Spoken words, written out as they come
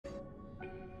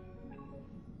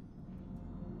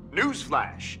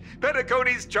Newsflash!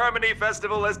 Petaconi's Charmony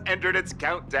Festival has entered its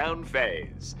countdown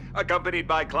phase. Accompanied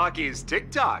by Clocky's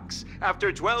TikToks,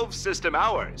 after 12 system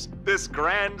hours, this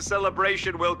grand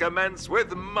celebration will commence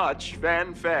with much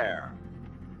fanfare.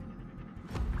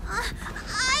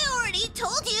 I already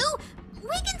told you!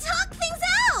 We can talk things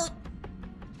out!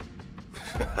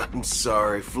 I'm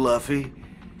sorry, Fluffy.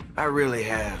 I really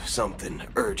have something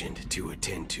urgent to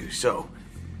attend to, so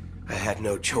I had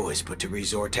no choice but to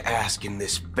resort to asking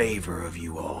this favor of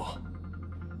you all.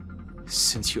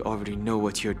 Since you already know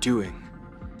what you're doing,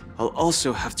 I'll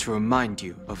also have to remind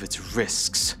you of its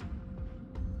risks.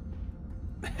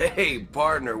 Hey,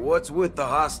 partner, what's with the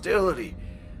hostility?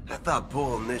 I thought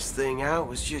pulling this thing out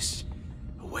was just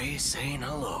a way of saying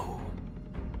hello.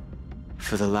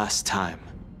 For the last time,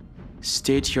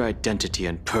 state your identity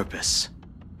and purpose.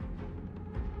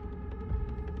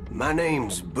 My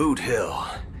name's Boot Hill,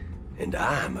 and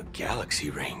I'm a Galaxy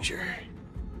Ranger.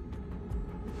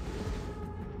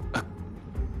 A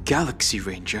Galaxy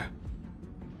Ranger?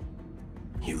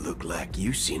 You look like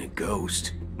you seen a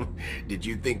ghost. Did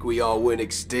you think we all went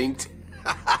extinct?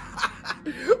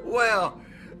 Well,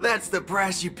 that's the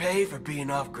price you pay for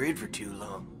being off-grid for too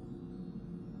long.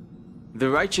 The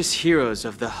righteous heroes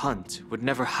of the hunt would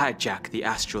never hijack the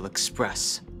Astral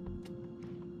Express.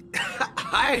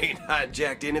 I ain't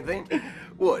hijacked anything.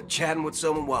 What, chatting with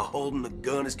someone while holding the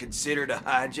gun is considered a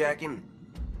hijacking?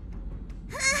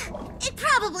 It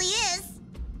probably is.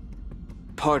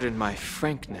 Pardon my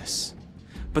frankness,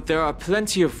 but there are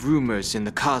plenty of rumors in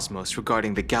the cosmos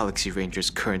regarding the Galaxy Ranger's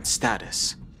current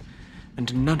status,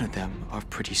 and none of them are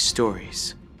pretty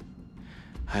stories.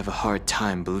 I have a hard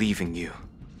time believing you.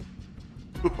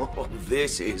 Oh,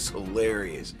 this is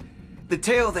hilarious. The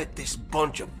tale that this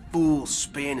bunch of fools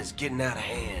spin is getting out of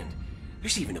hand.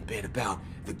 There's even a bit about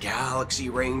the Galaxy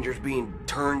Rangers being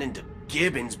turned into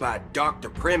gibbons by Dr.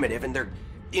 Primitive, and they're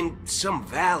in some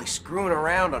valley screwing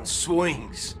around on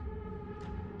swings.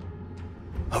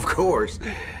 Of course,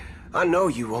 I know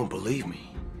you won't believe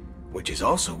me, which is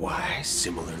also why,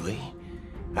 similarly,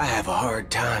 I have a hard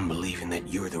time believing that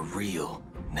you're the real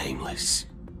Nameless.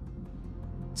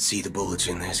 See the bullets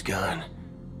in this gun?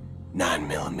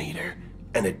 9mm,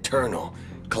 an eternal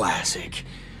classic.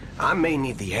 I may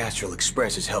need the Astral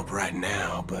Express's help right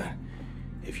now, but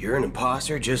if you're an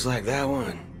imposter just like that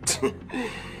one,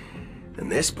 then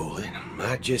this bullet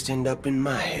might just end up in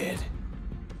my head.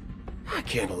 I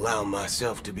can't allow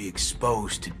myself to be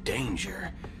exposed to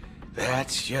danger.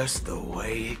 That's just the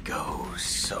way it goes,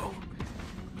 so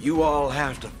you all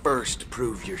have to first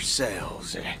prove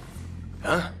yourselves.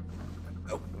 Huh?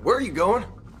 Where are you going?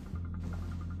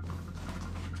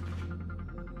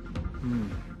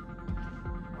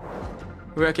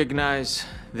 Recognize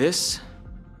this?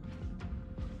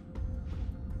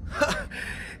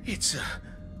 It's a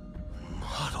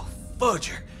model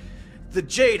fudger. The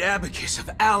Jade Abacus of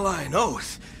Ally and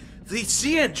Oath. The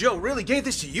CN Joe really gave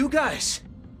this to you guys?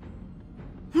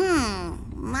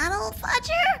 Model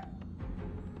fudger?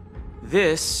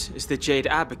 This is the Jade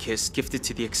Abacus gifted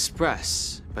to the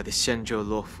Express by the Shenzhou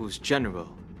Luofu's general,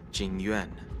 Jing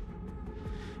Yuan.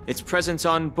 Its presence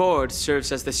on board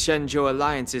serves as the Shenzhou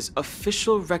Alliance's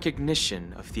official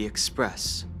recognition of the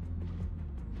Express.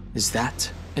 Is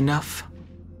that enough?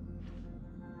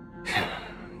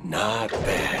 Not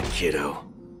bad, kiddo.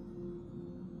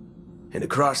 And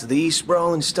across these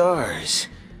sprawling stars,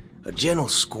 a gentle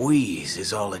squeeze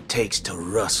is all it takes to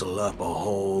rustle up a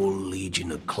whole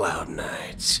legion of Cloud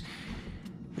Knights.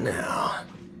 Now,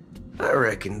 I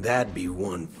reckon that'd be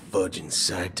one fudging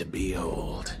sight to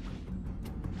behold.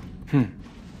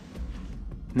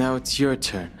 Now it's your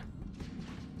turn.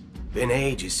 Been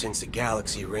ages since the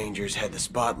Galaxy Rangers had the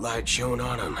spotlight shown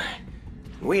on them.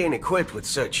 We ain't equipped with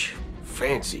such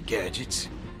fancy gadgets.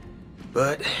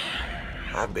 But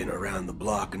I've been around the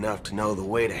block enough to know the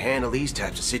way to handle these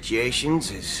types of situations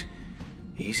is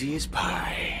easy as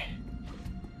pie.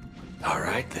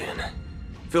 Alright then.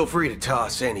 Feel free to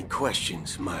toss any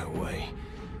questions my way.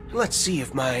 Let's see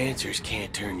if my answers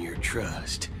can't turn your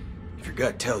trust. If your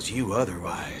gut tells you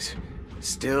otherwise,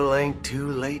 still ain't too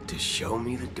late to show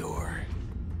me the door.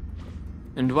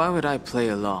 And why would I play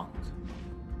along?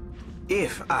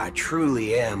 If I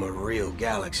truly am a real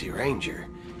Galaxy Ranger,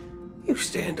 you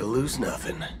stand to lose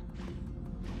nothing.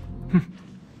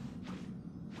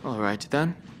 Alright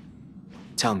then.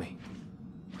 Tell me,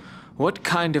 what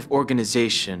kind of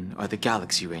organization are the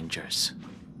Galaxy Rangers?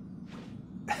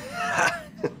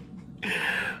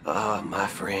 My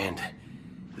friend,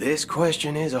 this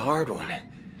question is a hard one.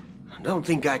 I don't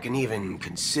think I can even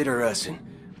consider us an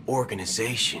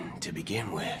organization to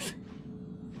begin with.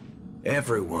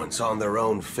 Everyone's on their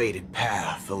own fated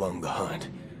path along the hunt,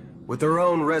 with their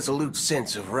own resolute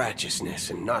sense of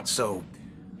righteousness and not so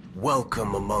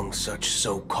welcome among such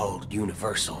so-called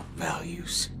universal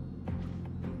values.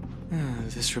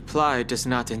 This reply does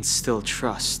not instill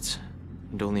trust,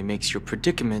 and only makes your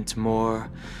predicament more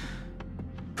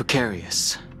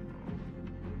precarious.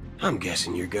 I'm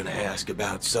guessing you're gonna ask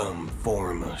about some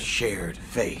form of shared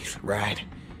faith, right?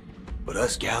 But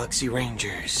us Galaxy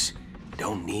Rangers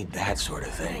don't need that sort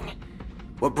of thing.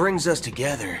 What brings us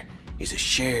together is a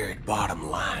shared bottom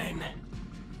line.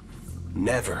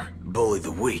 Never bully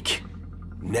the weak.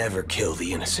 Never kill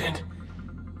the innocent.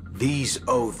 These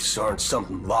oaths aren't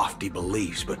some lofty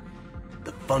beliefs, but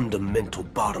the fundamental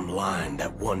bottom line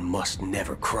that one must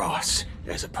never cross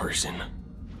as a person.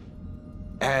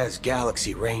 As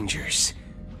Galaxy Rangers,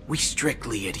 we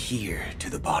strictly adhere to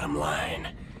the bottom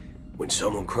line. When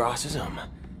someone crosses them,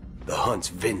 the hunt's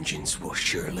vengeance will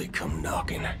surely come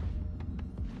knocking.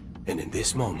 And in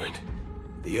this moment,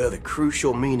 the other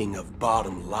crucial meaning of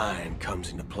bottom line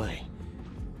comes into play.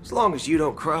 As long as you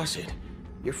don't cross it,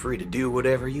 you're free to do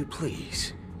whatever you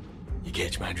please. You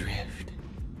catch my drift?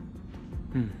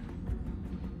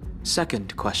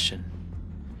 Second question.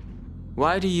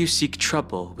 Why do you seek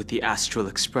trouble with the Astral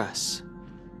Express?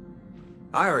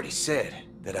 I already said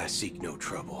that I seek no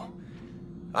trouble.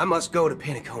 I must go to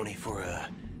Penacony for a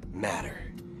matter.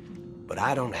 But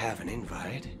I don't have an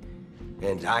invite.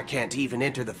 And I can't even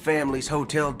enter the family's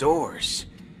hotel doors.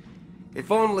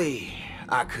 If only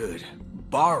I could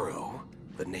borrow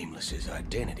the Nameless's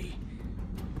identity.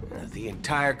 The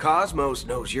entire cosmos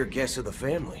knows you're guests of the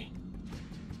family.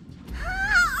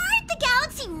 Aren't the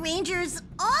Galaxy Rangers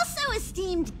also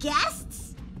esteemed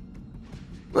guests?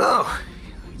 Oh,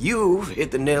 you've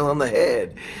hit the nail on the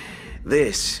head.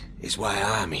 This is why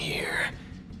I'm here.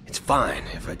 It's fine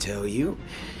if I tell you.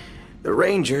 The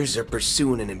Rangers are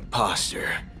pursuing an imposter.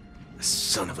 The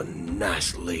son of a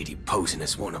nice lady posing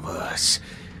as one of us.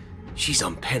 She's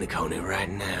on Penacony right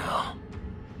now.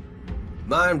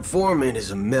 My informant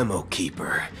is a memo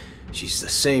keeper. She's the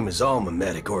same as all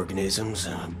mimetic organisms,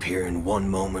 appearing one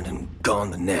moment and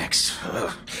gone the next.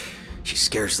 Ugh. She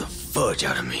scares the fudge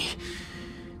out of me.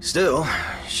 Still,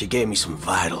 she gave me some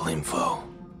vital info.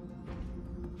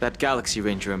 That Galaxy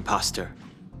Ranger imposter.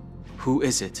 Who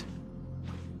is it?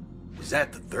 Is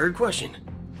that the third question?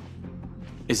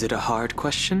 Is it a hard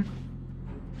question?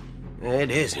 It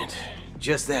isn't.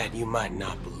 Just that you might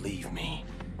not believe me.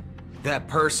 That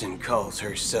person calls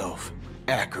herself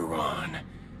Acheron.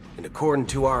 And according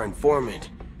to our informant,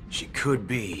 she could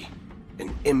be an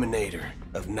emanator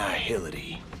of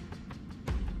nihility.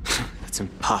 That's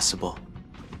impossible.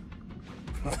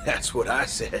 That's what I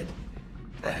said.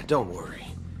 Don't worry.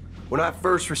 When I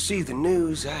first received the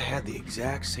news, I had the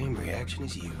exact same reaction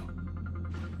as you.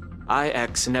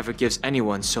 IX never gives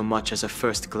anyone so much as a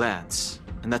first glance,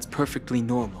 and that's perfectly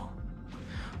normal.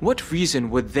 What reason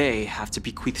would they have to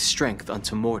bequeath strength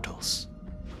unto mortals?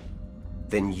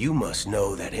 Then you must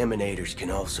know that emanators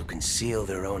can also conceal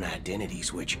their own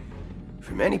identities, which,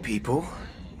 for many people,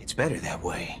 it's better that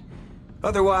way.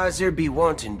 Otherwise, there'd be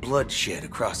wanton bloodshed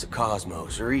across the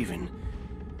cosmos, or even,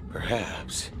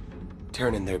 perhaps,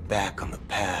 turning their back on the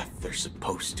path they're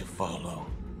supposed to follow.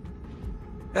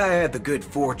 I had the good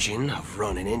fortune of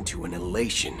running into an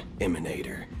elation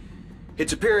emanator.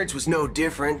 Its appearance was no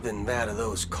different than that of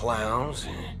those clowns.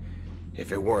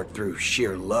 If it weren't through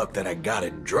sheer luck that I got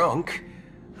it drunk,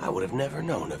 I would have never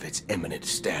known of its eminent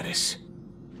status.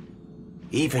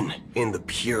 Even in the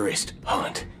purest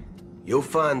hunt, you'll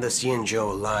find the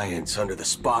Xianzhou Alliance under the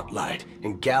spotlight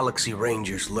and Galaxy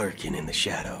Rangers lurking in the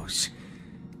shadows.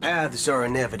 Paths are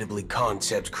inevitably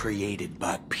concepts created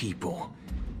by people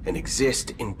and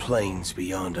exist in planes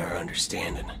beyond our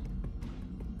understanding.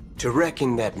 To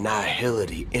reckon that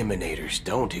nihility emanators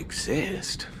don't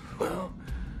exist, well,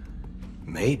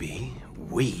 maybe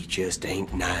we just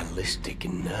ain't nihilistic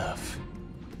enough.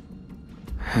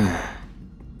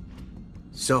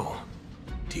 So,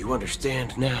 do you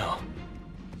understand now?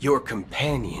 Your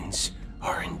companions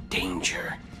are in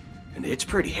danger, and it's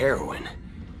pretty harrowing.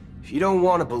 If you don't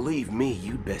want to believe me,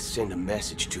 you'd best send a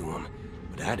message to them,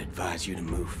 but I'd advise you to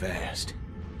move fast.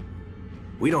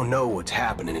 We don't know what's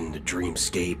happening in the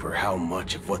dreamscape or how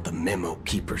much of what the memo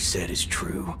keeper said is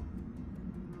true.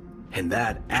 And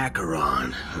that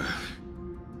Acheron,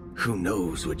 who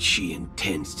knows what she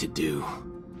intends to do.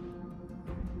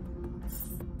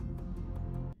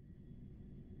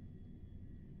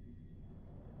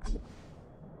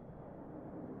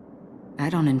 I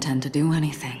don't intend to do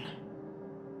anything.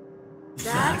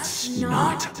 That's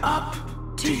not up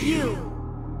to you.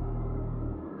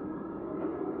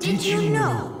 Did you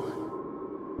know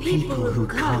People who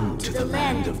come to the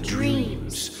land of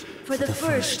dreams for the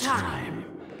first time.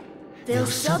 They'll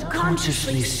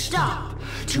subconsciously stop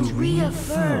to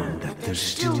reaffirm that they're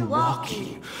still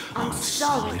walking on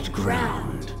solid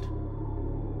ground.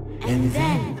 And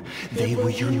then they will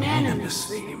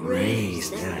unanimously raise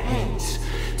their heads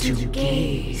to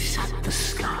gaze at the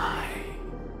sky.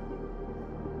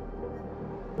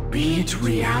 Be it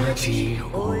reality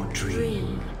or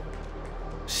dream,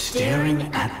 staring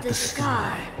at the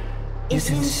sky is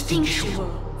instinctual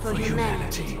for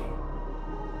humanity.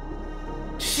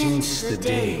 Since the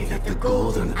day that the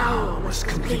golden hour was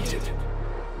completed,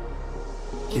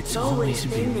 it's always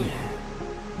been there,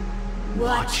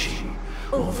 watching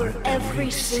over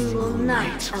every single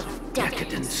night of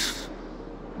decadence.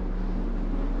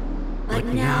 But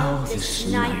now this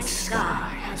night sky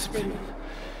has been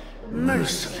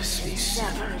mercilessly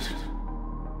severed,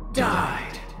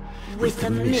 dyed with a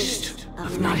mist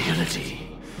of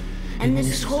nihility. And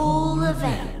this whole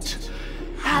event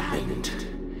happened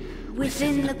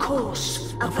within the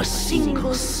course of a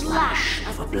single slash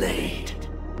of a blade.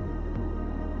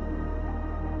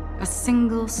 A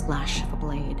single slash of a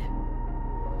blade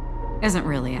isn't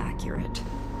really accurate.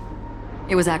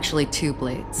 It was actually 2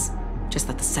 blades, just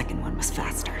that the second one was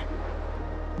faster.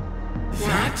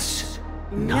 That's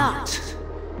not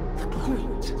the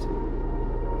point.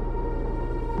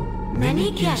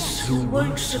 Many guests who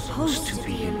weren't supposed to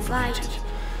be invited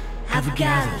have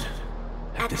gathered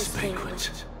at this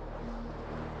banquet.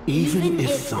 Even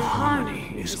if the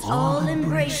harmony is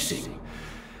all-embracing,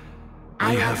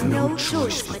 I have no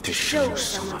choice but to show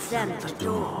some of them the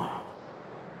door.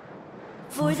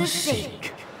 For the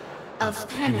sake of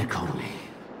Penacony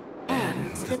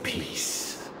and the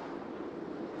peace.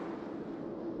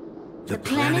 The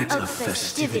planet of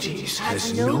festivities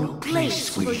has no place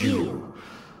for you,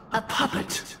 a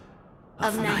puppet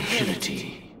of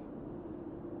nihility.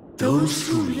 Those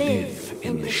who live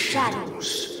in the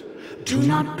shadows do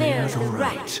not bear the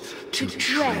right to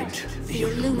tread the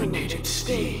illuminated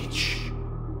stage.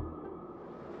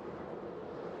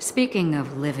 Speaking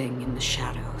of living in the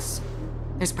shadows,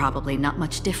 there's probably not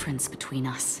much difference between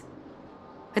us.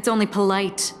 It's only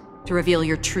polite to reveal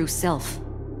your true self,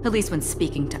 at least when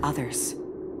speaking to others.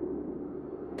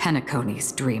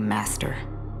 Penacony's Dream Master.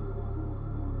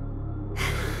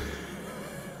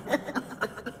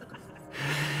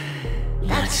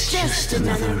 That's just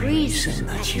another reason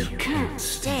that you can't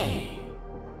stay.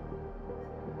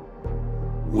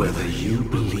 Whether you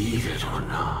believe it or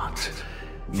not,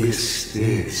 this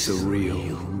is the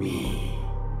real me.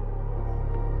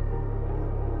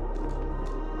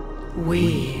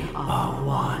 We are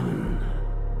one.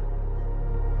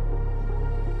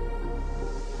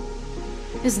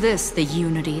 Is this the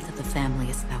unity that the family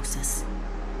espouses?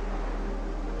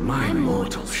 My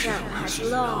mortal shell has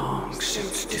long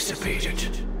since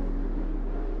dissipated.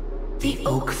 The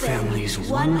Oak family's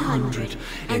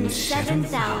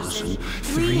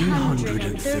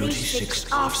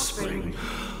 107,336 offspring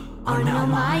are now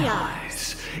my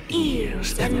eyes,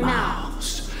 ears, and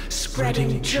mouths,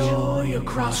 spreading joy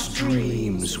across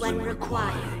dreams when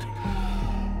required,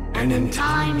 and in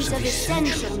times of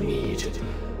essential need,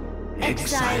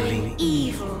 exiling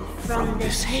evil from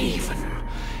this haven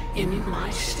in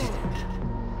my stead.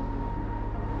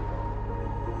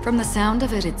 From the sound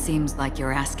of it, it seems like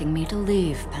you're asking me to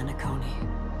leave Penacony.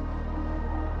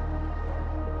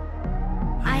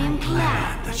 I am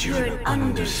glad that you're an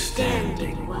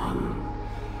understanding one.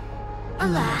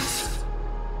 Alas,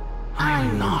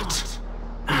 I'm not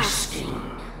asking.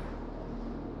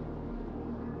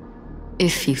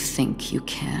 If you think you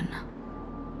can.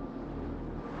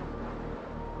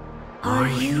 Are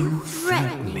you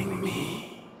threatening me?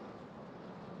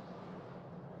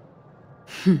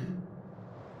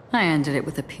 I ended it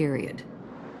with a period.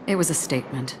 It was a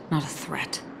statement, not a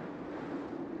threat.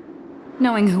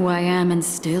 Knowing who I am and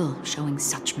still showing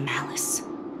such malice.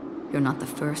 You're not the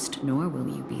first, nor will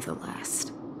you be the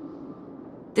last.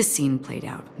 This scene played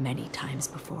out many times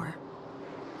before.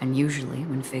 And usually,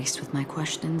 when faced with my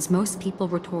questions, most people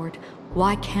retort,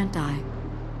 "Why can't I?"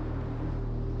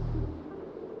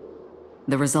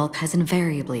 The result has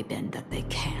invariably been that they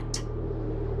can't.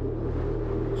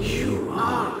 You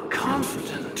are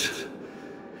confident.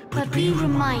 But be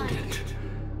reminded,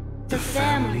 the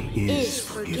family is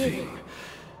forgiving,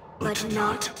 but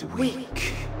not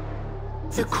weak.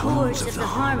 The cords of the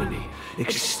harmony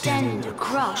extend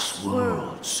across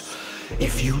worlds.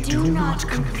 If you do not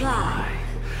comply,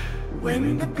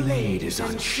 when the blade is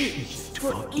unsheathed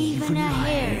for even a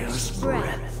hair's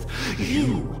breadth,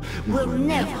 you will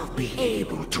never be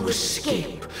able to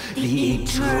escape the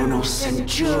eternal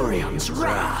Centurion's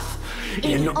wrath.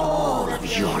 in all of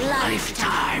your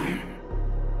lifetime.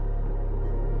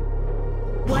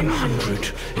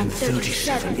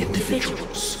 137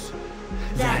 individuals.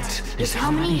 That is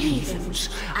how many heathens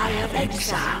I have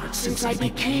exiled since I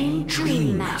became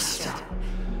Dream Master.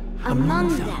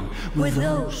 Among them were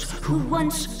those who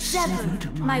once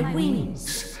severed my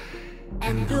wings,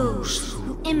 and those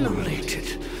who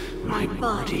immolated my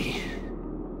body.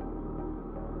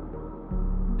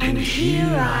 And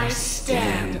here I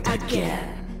stand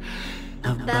again,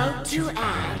 about to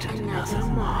add another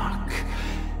mark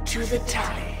to the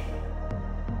tally.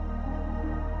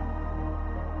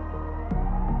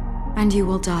 And you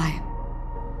will die.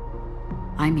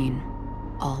 I mean,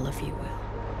 all of you will.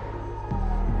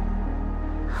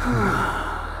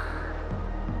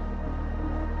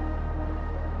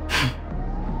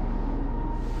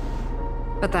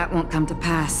 But that won't come to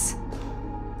pass.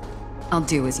 I'll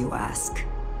do as you ask.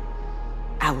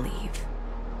 I'll leave.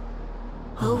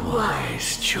 A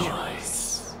wise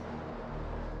choice.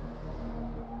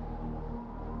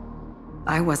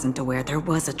 I wasn't aware there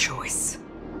was a choice.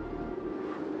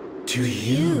 To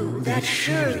you, that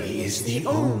surely is the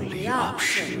only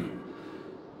option.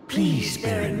 Please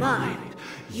bear in mind,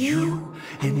 you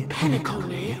and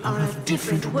Penacony are of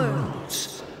different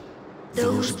worlds.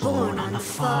 Those born on the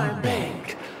far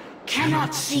bank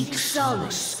cannot seek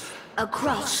solace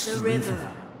across the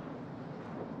river.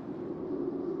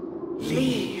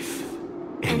 Leave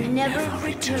and never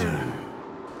return.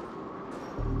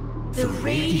 The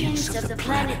radiance of the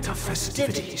planet of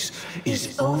festivities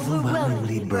is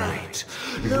overwhelmingly bright,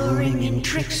 luring in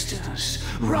tricksters,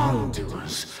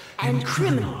 wrongdoers, and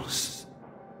criminals.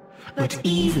 But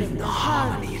even the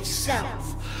harmony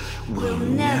itself will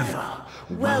never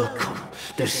welcome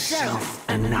the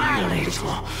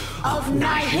self-annihilator of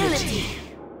nihility.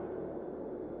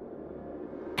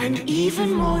 And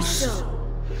even more so,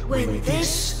 when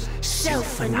this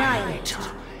self-annihilator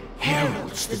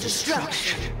heralds the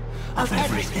destruction of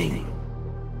everything.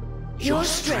 Your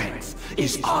strength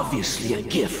is obviously a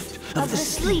gift of the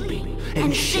sleeping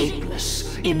and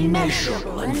shapeless,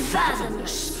 immeasurable and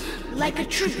fathomless, like a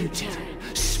tributary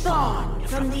spawned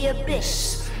from the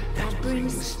abyss that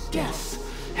brings death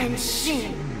and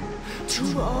sin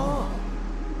to all.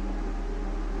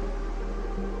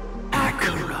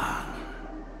 Acheron,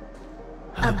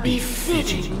 a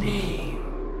befitting name.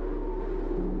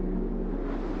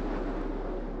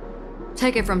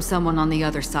 Take it from someone on the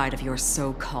other side of your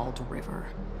so-called river.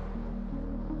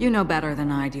 You know better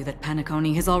than I do that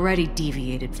Penacony has already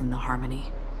deviated from the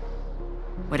harmony.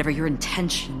 Whatever your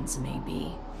intentions may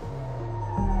be,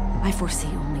 I foresee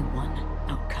only one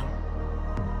outcome.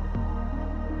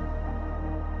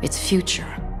 Its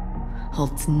future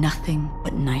holds nothing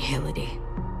but nihility.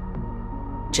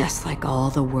 Just like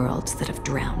all the worlds that have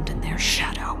drowned in their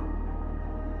shadow.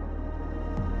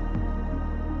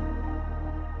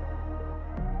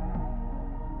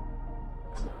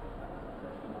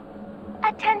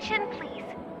 Attention, please.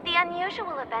 The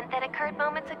unusual event that occurred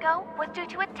moments ago was due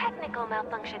to a technical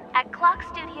malfunction at Clock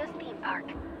Studios theme park.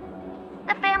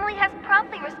 The family has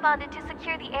promptly responded to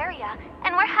secure the area,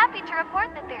 and we're happy to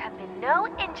report that there have been no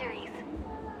injuries.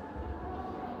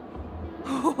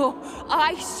 Oh,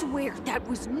 I swear that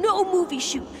was no movie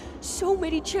shoot. So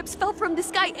many chips fell from the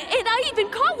sky, and I even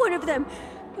caught one of them.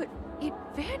 But it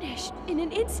vanished in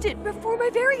an instant before my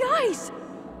very eyes.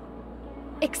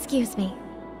 Excuse me.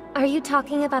 Are you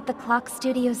talking about the Clock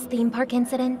Studios theme park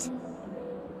incident?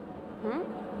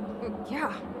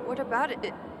 Yeah, what about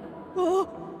it? Oh,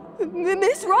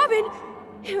 Miss Robin!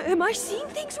 Am I seeing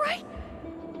things right?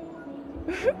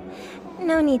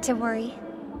 No need to worry.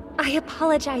 I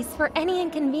apologize for any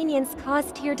inconvenience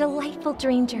caused to your delightful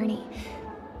dream journey.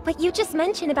 What you just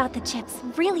mentioned about the chips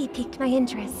really piqued my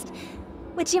interest.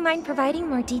 Would you mind providing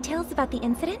more details about the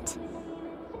incident?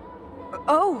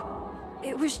 Oh,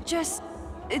 it was just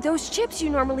those chips you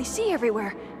normally see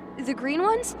everywhere. The green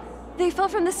ones? They fell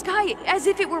from the sky as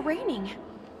if it were raining.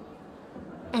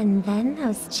 And then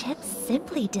those chips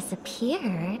simply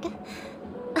disappeared.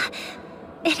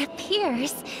 It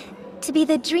appears to be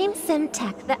the Dream Sim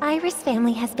tech the Iris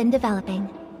family has been developing.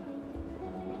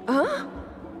 Huh?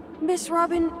 Miss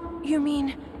Robin, you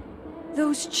mean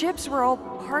those chips were all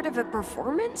part of a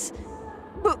performance?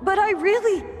 But I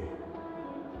really...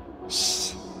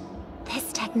 Shh.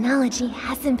 This technology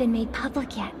hasn't been made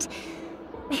public yet.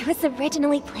 It was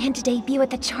originally planned to debut at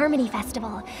the Charmony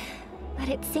Festival, but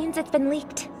it seems it's been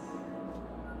leaked.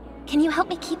 Can you help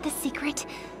me keep this secret?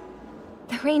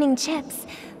 The raining chips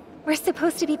were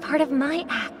supposed to be part of my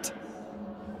act.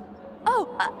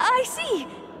 Oh, I see.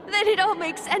 Then it all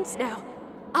makes sense now.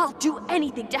 I'll do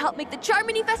anything to help make the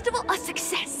Charmony Festival a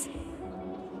success.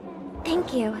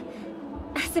 thank you.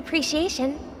 As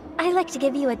appreciation, I'd like to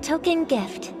give you a token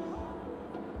gift.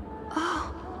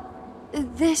 Oh,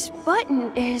 this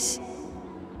button is...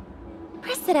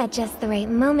 Press it at just the right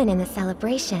moment in the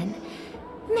celebration,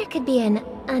 and there could be an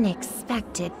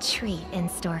unexpected treat in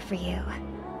store for you.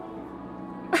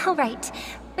 Alright,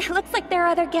 it looks like there are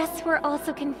other guests who are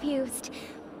also confused.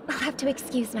 I'll have to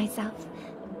excuse myself.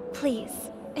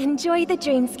 Please, enjoy the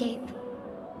dreamscape.